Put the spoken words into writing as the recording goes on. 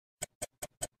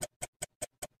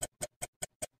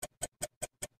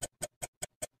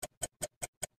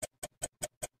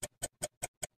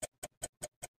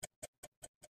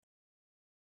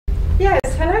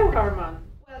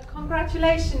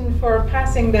congratulations for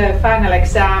passing the final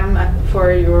exam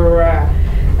for your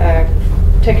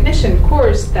technician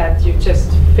course that you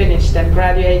just finished and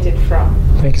graduated from.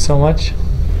 Thank you so much.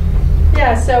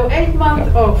 Yeah, so 8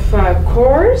 months of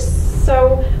course.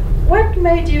 So what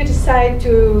made you decide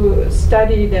to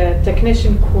study the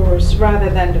technician course rather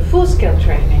than the full-scale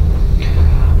training?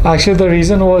 Actually, the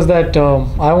reason was that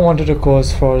I wanted a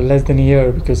course for less than a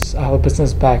year because I have a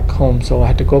business back home, so I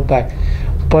had to go back.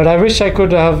 But I wish I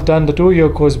could have done the 2-year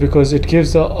course because it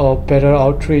gives a better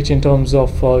outreach in terms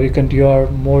of you can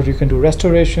do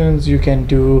restorations, you can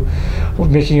do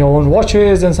making your own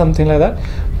watches and something like that.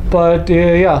 But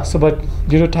but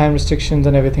due to time restrictions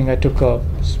and everything, I took a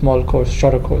small course,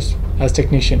 shorter course as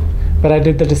technician. But I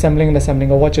did the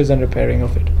assembling of watches and repairing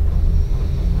of it.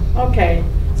 Okay,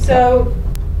 so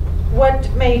what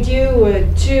made you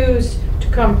choose to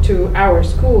come to our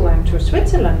school and to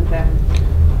Switzerland then?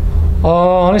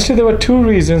 Honestly, there were 2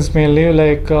 reasons mainly.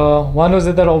 Like one was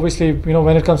that obviously,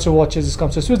 when it comes to watches, it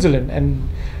comes to Switzerland,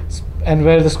 and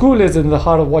where the school is in the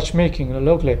heart of watchmaking,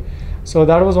 Locle. So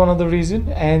that was one of the reasons.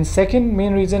 And second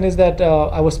main reason is that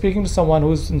I was speaking to someone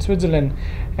who's in Switzerland,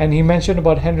 and he mentioned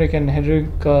about Henrik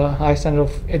high standard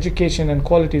of education and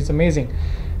quality is amazing,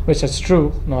 which is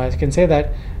true. No, I can say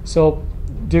that. So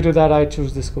due to that, I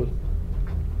choose this school.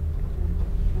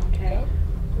 Okay.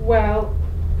 Well,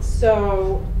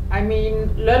 so I mean,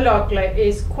 Locle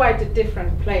is quite a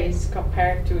different place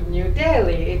compared to New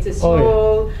Delhi. It's a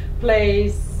small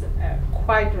place,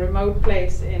 quite remote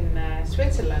place in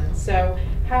Switzerland. So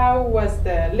how was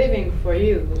the living for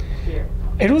you here?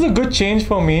 It was a good change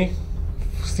for me,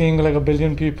 seeing like 1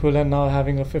 billion people and now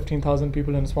having 15,000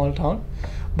 people in a small town.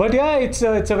 But yeah, it's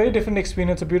a very different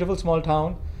experience. It's a beautiful small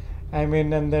town. I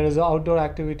mean, and there is outdoor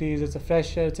activities. It's a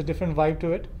fresh air. It's a different vibe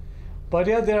to it. But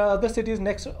yeah, there are other cities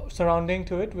next surrounding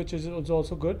to it, which is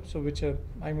also good. So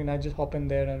I just hop in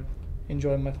there and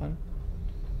enjoy my fun.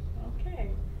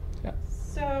 Okay. Yeah.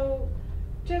 So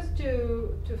just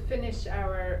to finish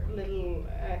our little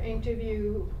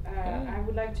interview, I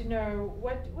would like to know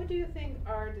what do you think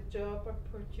are the job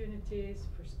opportunities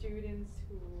for students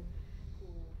who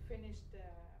finished the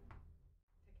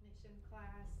technician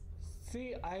class?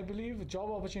 See, I believe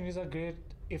job opportunities are great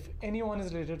if anyone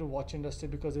is related to watch industry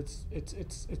because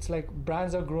it's like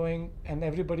brands are growing and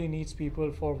everybody needs people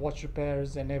for watch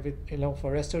repairs and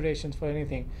for restorations, for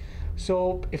anything.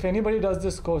 So if anybody does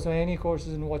this course or any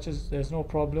courses in watches, there's no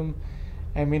problem.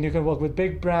 I mean, you can work with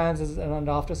big brands and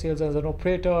after sales as an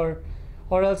operator,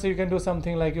 or else you can do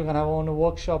something like you can have own a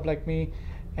workshop like me,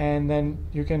 and then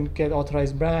you can get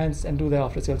authorized brands and do the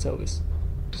after sales service.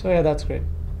 So yeah, that's great.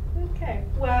 Okay,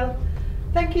 well,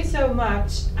 thank you so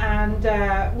much, and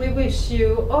we wish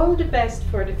you all the best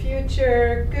for the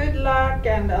future. Good luck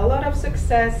and a lot of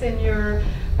success in your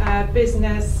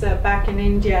business back in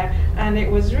India, and it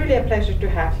was really a pleasure to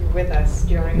have you with us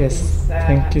during this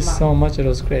Thank you month. so much. It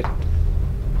was great.